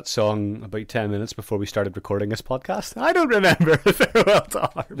listened to that song about 10 minutes before we started recording this podcast. I don't remember Farewell to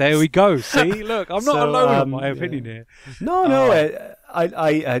Arms. There we go. See, look, I'm not So, alone in my opinion here. No, I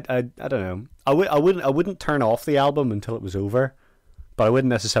don't know. I wouldn't turn off the album until it was over, but I wouldn't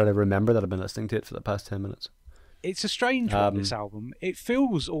necessarily remember that I've been listening to it for the past 10 minutes. It's a strange one, this album. It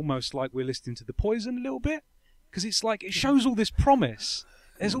feels almost like we're listening to The Poison a little bit, because it's like it shows all this promise.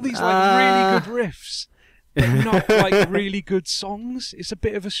 There's all these really good riffs, but not like really good songs. It's a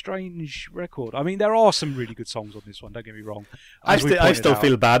bit of a strange record. I mean, there are some really good songs on this one, don't get me wrong. I still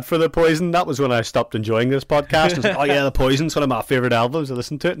feel bad for The Poison. That was when I stopped enjoying this podcast. I was like, oh yeah, The Poison's one of my favourite albums. I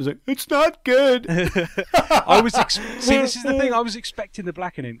listened to it and I was like, it's not good. See, this is the thing. I was expecting The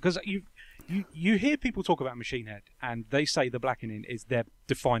Blackening, because you hear people talk about Machine Head and they say The Blackening is their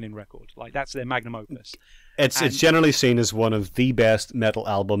defining record. Like, that's their magnum opus. It's generally seen as one of the best metal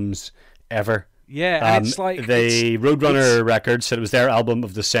albums ever. Yeah, and it's like the Roadrunner Records said it was their album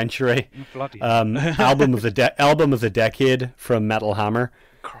of the century. Bloody hell. album of the decade from Metal Hammer.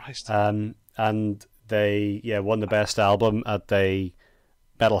 Christ. And they won the best album at the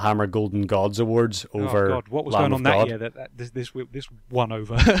Metal Hammer Golden Gods Awards over. Oh God, what was Lamb going on of God. that year that this won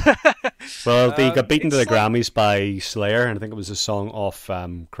over? Well, they got beaten to the it's like- Grammys by Slayer, and I think it was a song off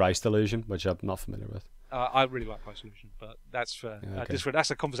Christ Illusion, which I'm not familiar with. I really like High Solution, but that's for okay.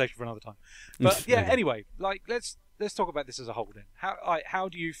 that's a conversation for another time. But yeah, anyway, like let's talk about this as a whole then. How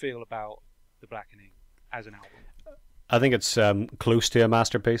do you feel about The Blackening as an album? I think it's close to a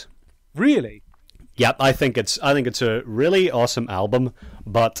masterpiece. Really? Yep, I think it's a really awesome album,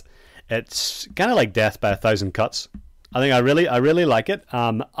 but it's kind of like Death by a Thousand Cuts. I think I really like it.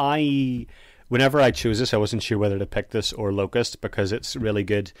 Whenever I chose this, I wasn't sure whether to pick this or Locust because it's really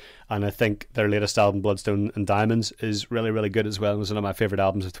good, and I think their latest album, Bloodstone and Diamonds, is really, really good as well. It was one of my favorite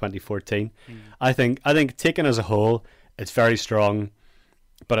albums of 2014. I think taken as a whole, it's very strong,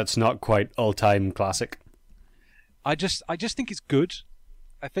 but it's not quite all-time classic. I just think it's good.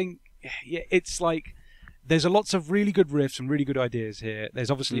 I think it's like there's lots of really good riffs and really good ideas here.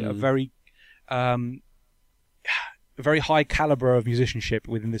 There's obviously a very very high caliber of musicianship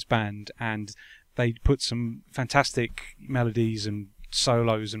within this band, and they put some fantastic melodies and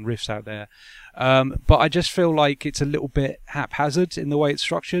solos and riffs out there. But I just feel like it's a little bit haphazard in the way it's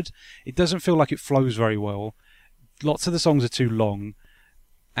structured. It doesn't feel like it flows very well. Lots of the songs are too long,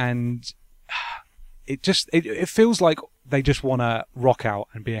 and it feels like they just want to rock out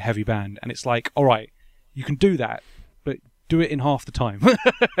and be a heavy band, and it's like, all right, you can do that, but do it in half the time.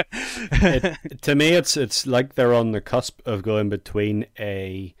 To me, it's like they're on the cusp of going between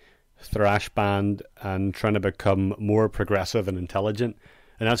a thrash band and trying to become more progressive and intelligent,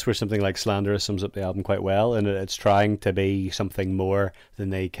 and that's where something like Slanderous sums up the album quite well, and it's trying to be something more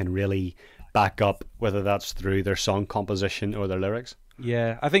than they can really back up, whether that's through their song composition or their lyrics.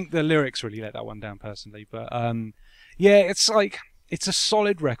 Yeah, I think the lyrics really let that one down personally, but yeah, it's like it's a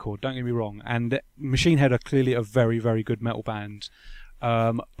solid record, don't get me wrong, and Machine Head are clearly a very, very good metal band,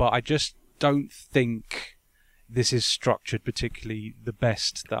 but I just don't think this is structured particularly the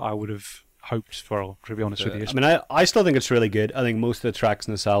best that I would have hoped for, to be honest with you. I mean, I still think it's really good. I think most of the tracks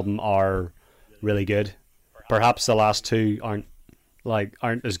in this album are really good. Perhaps the last two aren't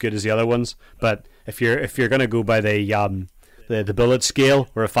as good as the other ones, but if you're going to go by the bullet scale,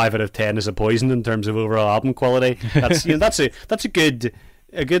 where a 5 out of 10 is a Poison in terms of overall album quality, that's that's a good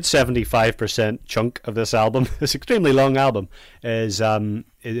 75% chunk of this album. This extremely long album is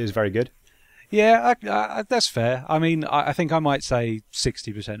very good. Yeah, that's fair. I mean, I think I might say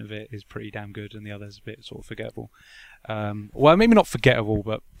 60% of it is pretty damn good, and the others a bit sort of forgettable. Well, maybe not forgettable,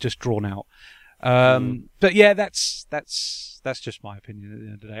 but just drawn out. But yeah, that's just my opinion at the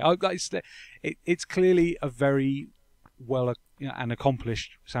end of the day. It's clearly a very well and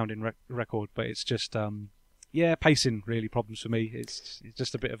accomplished sounding record, but it's just pacing really problems for me. It's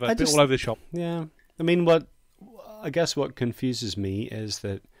just a bit of bit all over the shop. Yeah, I mean, I guess what confuses me is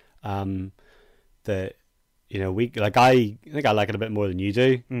that I think I like it a bit more than you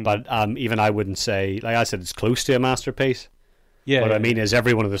do, but even I wouldn't say, like I said, it's close to a masterpiece. Yeah. What I mean is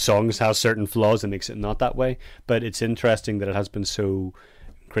every one of the songs has certain flaws that makes it not that way, but it's interesting that it has been so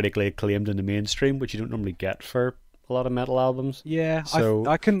critically acclaimed in the mainstream, which you don't normally get for a lot of metal albums. Yeah, so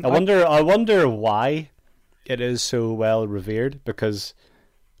I wonder why it is so well revered, because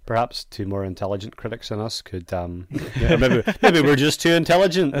perhaps two more intelligent critics than us could maybe we're just too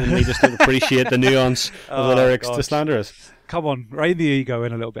intelligent and we just don't appreciate the nuance of the lyrics to slander us. Come on, rein the ego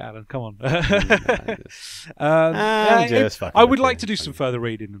in a little bit, Alan. Come on. I would like to do some further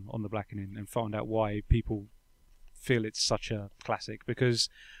reading on the Blackening and find out why people feel it's such a classic. Because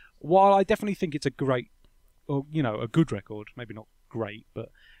while I definitely think it's a great, or a good record, maybe not great, but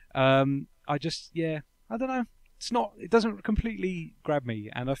I don't know. It doesn't completely grab me,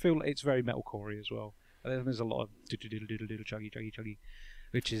 and I feel it's very metalcore as well. There's a lot of chuggy,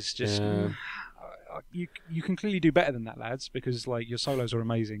 which is just you can clearly do better than that, lads, because like your solos are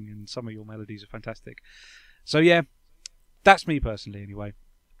amazing and some of your melodies are fantastic. So yeah, that's me personally, anyway.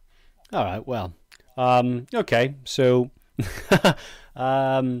 All right, well, okay, so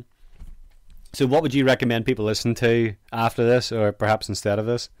so what would you recommend people listen to after this, or perhaps instead of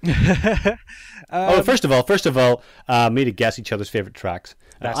this? First of all, me to guess each other's favorite tracks.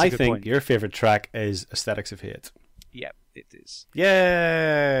 I think point. Your favorite track is "Aesthetics of Hate." Yep, it is.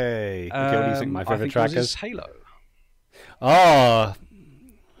 Yay! Okay, what do you think my favorite track is? Halo. Oh,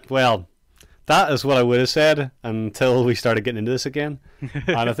 well, that is what I would have said until we started getting into this again.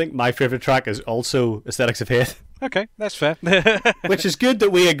 And I think my favorite track is also "Aesthetics of Hate." Okay, that's fair. Which is good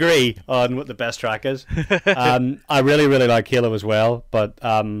that we agree on what the best track is. I really, really like Halo as well, but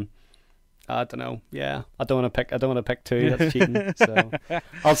I don't know. Yeah, I don't want to pick two. That's cheating. So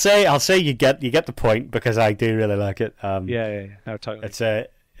I'll say you get the point, because I do really like it. Yeah. No, totally.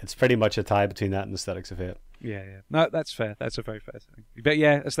 It's pretty much a tie between that and Aesthetics of Hate. Yeah. No, that's fair. That's a very fair thing. But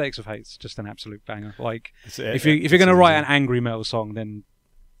yeah, Aesthetics of Hate's just an absolute banger. Like, if you're going to write an angry metal song, then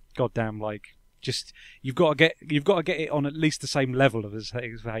goddamn, like, just you've got to get it on at least the same level of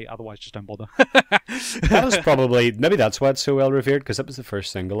Aesthetics of Hate. Otherwise, just don't bother. That was maybe that's why it's so well revered, because that was the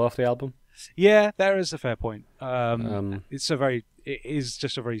first single off the album. Yeah, there is a fair point. It is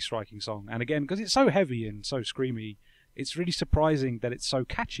just a very striking song, and again, because it's so heavy and so screamy, it's really surprising that it's so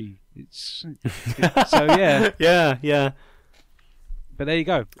catchy. So yeah, yeah. But there you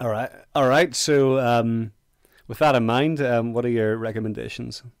go. All right. So with that in mind, what are your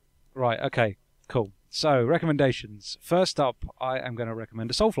recommendations? Right. Okay. Cool. So recommendations. First up, I am going to recommend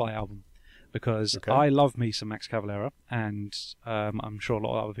a Soulfly album, because I love me some Max Cavalera, and I'm sure a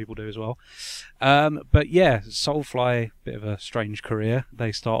lot of other people do as well. But yeah, Soulfly, bit of a strange career.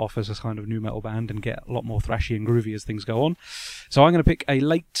 They start off as a kind of new metal band and get a lot more thrashy and groovy as things go on. So I'm going to pick a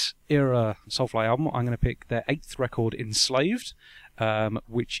late era Soulfly album. I'm going to pick their 8th record, Enslaved,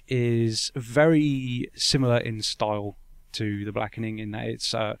 which is very similar in style to The Blackening, in that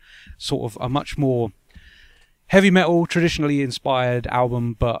it's sort of a much more heavy metal, traditionally inspired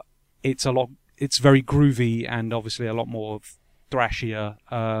album, but it's very groovy and obviously a lot more thrashier,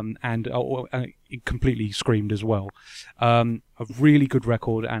 and completely screamed as well. A really good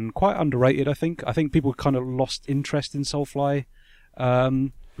record and quite underrated, I think. I think people kind of lost interest in Soulfly,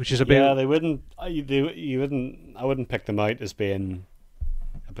 which is a bit. Yeah, they wouldn't. You wouldn't. I wouldn't pick them out as being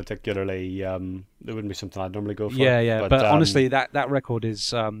particularly. It wouldn't be something I'd normally go for. Yeah. But honestly, that record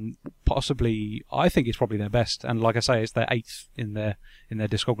is possibly. I think it's probably their best, and like I say, it's their 8th in their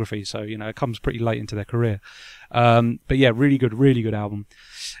discography. So it comes pretty late into their career. But yeah, really good album.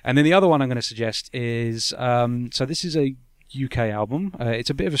 And then the other one I'm going to suggest is so this is a UK album. It's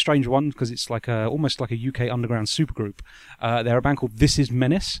a bit of a strange one because it's like almost like a UK underground supergroup. They're a band called This Is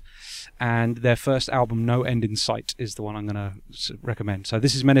Menace, and their first album, No End in Sight, is the one I'm going to recommend. So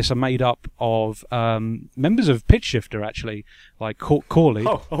This Is Menace are made up of members of Pitch Shifter, actually, like Corley.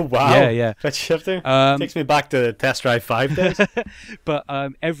 Oh wow! Yeah. Pitch Shifter takes me back to Test Drive 5 days. But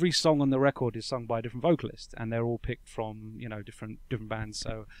every song on the record is sung by a different vocalist, and they're all picked from different bands.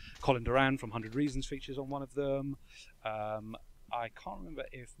 So Colin Duran from 100 Reasons features on one of them. I can't remember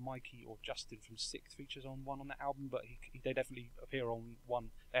if Mikey or Justin from Sixth features on one on that album, but they definitely appear on one.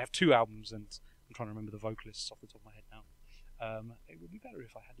 They have 2 albums, and I'm trying to remember the vocalists off the top of my head now. It would be better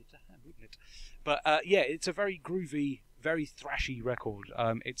if I had it to hand, wouldn't it? But yeah, it's a very groovy, very thrashy record.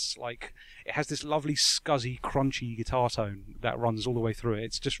 It's like it has this lovely scuzzy, crunchy guitar tone that runs all the way through it.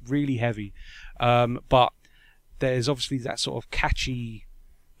 It's just really heavy, but there's obviously that sort of catchy,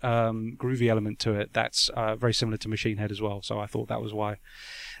 groovy element to it that's very similar to Machine Head as well. So I thought that was why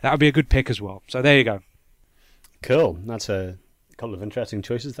that would be a good pick as well. So there you go. Cool. That's a couple of interesting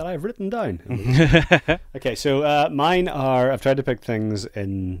choices that I've written down. Okay, so mine are, I've tried to pick things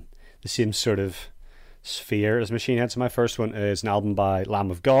in the same sort of sphere as Machine Head. So my first one is an album by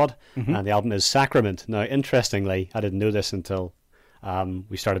Lamb of God, and the album is Sacrament. Now, interestingly, I didn't know this until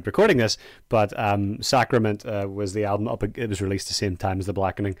we started recording this, but Sacrament was the album up. It was released the same time as The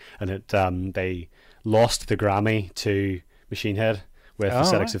Blackening, and it they lost the Grammy to Machine Head with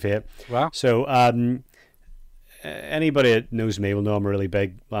Aesthetics of Hate. Wow. So anybody that knows me will know I'm a really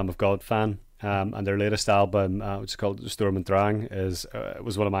big Lamb of God fan. And their latest album, which is called Storm and Drang,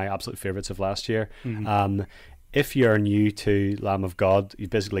 was one of my absolute favourites of last year. If you're new to Lamb of God, you've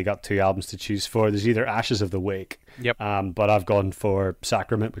basically got 2 albums to choose for. There's either Ashes of the Wake, but I've gone for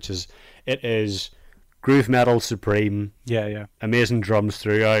Sacrament, it is groove metal supreme. Yeah. Amazing drums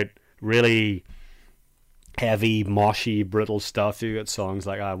throughout, really heavy, moshy, brutal stuff. You got songs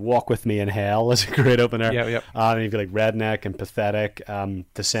like Walk With Me in Hell is a great opener. And you've got like Redneck and Pathetic,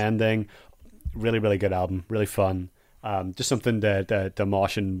 Descending. Really, really good album. Really fun. Just something to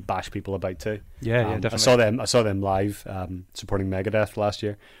mosh and bash people about too. Yeah, definitely. I saw them live, supporting Megadeth last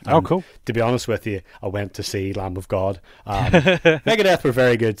year. Oh, cool. To be honest with you, I went to see Lamb of God. Megadeth were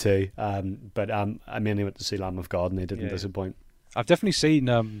very good too, but I mainly went to see Lamb of God, and they didn't disappoint. I've definitely seen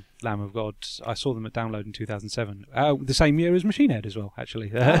Lamb of God. I saw them at Download in 2007, the same year as Machine Head as well,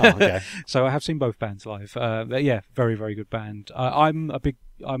 actually. Okay. So I have seen both bands live. Yeah, very, very good band.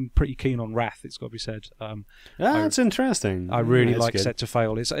 I'm pretty keen on Wrath, it's got to be said. That's interesting. I really like good. Set to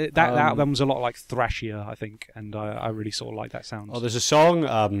Fail. That album was a lot like thrashier, I think, and I really sort of like that sound. Oh, there's a song,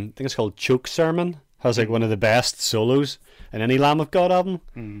 I think it's called Choke Sermon. Has like one of the best solos in any Lamb of God album.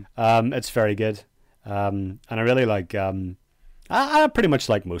 It's very good. And I really like... I pretty much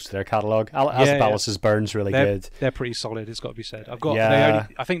like most of their catalogue. As Palaces Burns really good. They're pretty solid, it's got to be said. I've got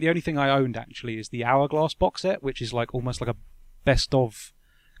I think the only thing I owned actually is the Hourglass box set, which is like almost like a best of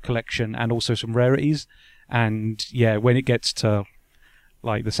collection and also some rarities. And yeah, when it gets to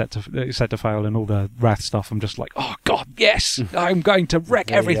like the set to Fail and all the Wrath stuff, I'm just like, oh god, yes, I'm going to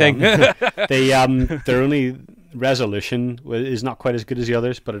wreck everything. Their only Resolution is not quite as good as the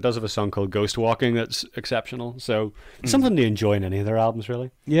others, but it does have a song called Ghost Walking that's exceptional. So something to enjoy in any of their albums,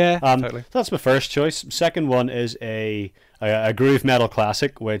 really. Yeah, totally. That's my first choice. Second one is a groove metal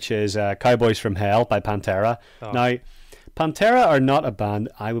classic, which is Cowboys from Hell by Pantera. Now, Pantera are not a band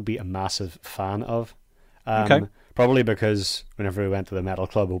I would be a massive fan of. Okay. Probably because whenever we went to the metal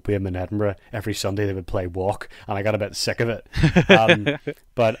club Opium in Edinburgh, every Sunday they would play Walk, and I got a bit sick of it.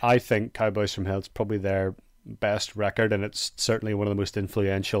 But I think Cowboys from Hell is probably their best record, and it's certainly one of the most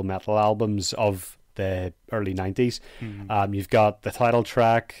influential metal albums of the early 90s. You've got the title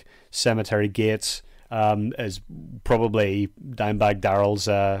track, Cemetery Gates, is probably Dimebag Darrell's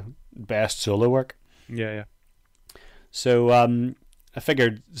best solo work. Yeah. So I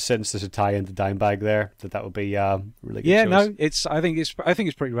figured since there's a tie into Dimebag there, that would be really good choice. I think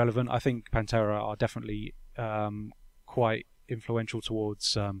it's pretty relevant. I think Pantera are definitely quite influential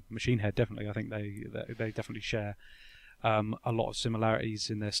towards Machine Head. Definitely, I think they definitely share a lot of similarities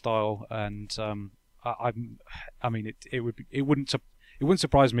in their style, and it wouldn't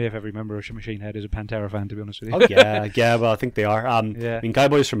surprise me if every member of Machine Head is a Pantera fan, to be honest with you. Oh yeah, well I think they are. I Yeah. mean,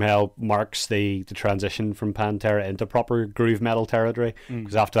 Cowboys from Hell marks the transition from Pantera into proper groove metal territory,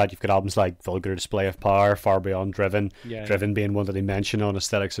 because after that you've got albums like Vulgar Display of Power, Far Beyond Driven, Driven being one that they mention on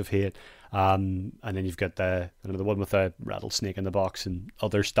Aesthetics of Hate. And then you've got the one with a rattlesnake in the box and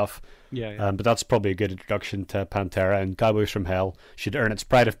other stuff. But that's probably a good introduction to Pantera, and Cowboys from Hell should earn its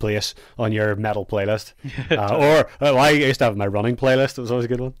pride of place on your metal playlist. I used to have my running playlist. It was always a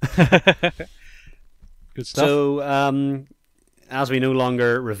good one. Good stuff. So, as we no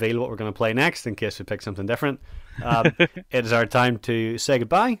longer reveal what we're going to play next, in case we pick something different, it is our time to say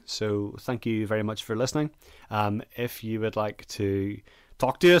goodbye. So thank you very much for listening. If you would like to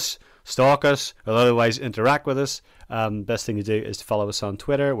talk to us stalk us or otherwise interact with us, best thing to do is to follow us on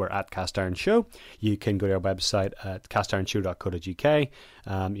Twitter. We're at Cast Iron Show. You can go to our website at castironshow.co.uk.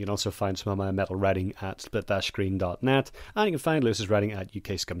 You can also find some of my metal writing at split-screen.net, and you can find Lewis's writing at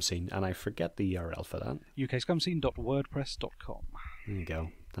UK Scum Scene, and I forget the URL for that. ukscumscene.wordpress.com. There you go.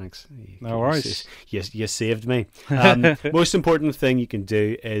 Thanks. No worries. You saved me. Most important thing you can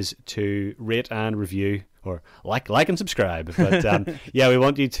do is to rate and review, or like and subscribe. But yeah, we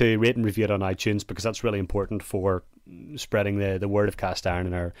want you to rate and review it on iTunes, because that's really important for spreading the word of Cast Iron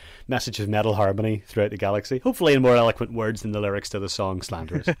and our message of metal harmony throughout the galaxy. Hopefully in more eloquent words than the lyrics to the song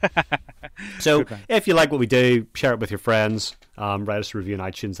Slanderous. So if you like what we do, share it with your friends. Write us a review on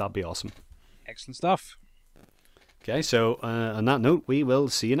iTunes. That'd be awesome. Excellent stuff. Okay, so on that note, we will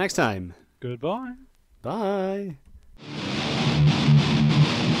see you next time. Goodbye. Bye.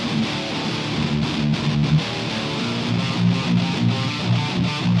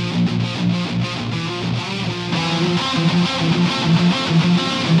 We'll be right back.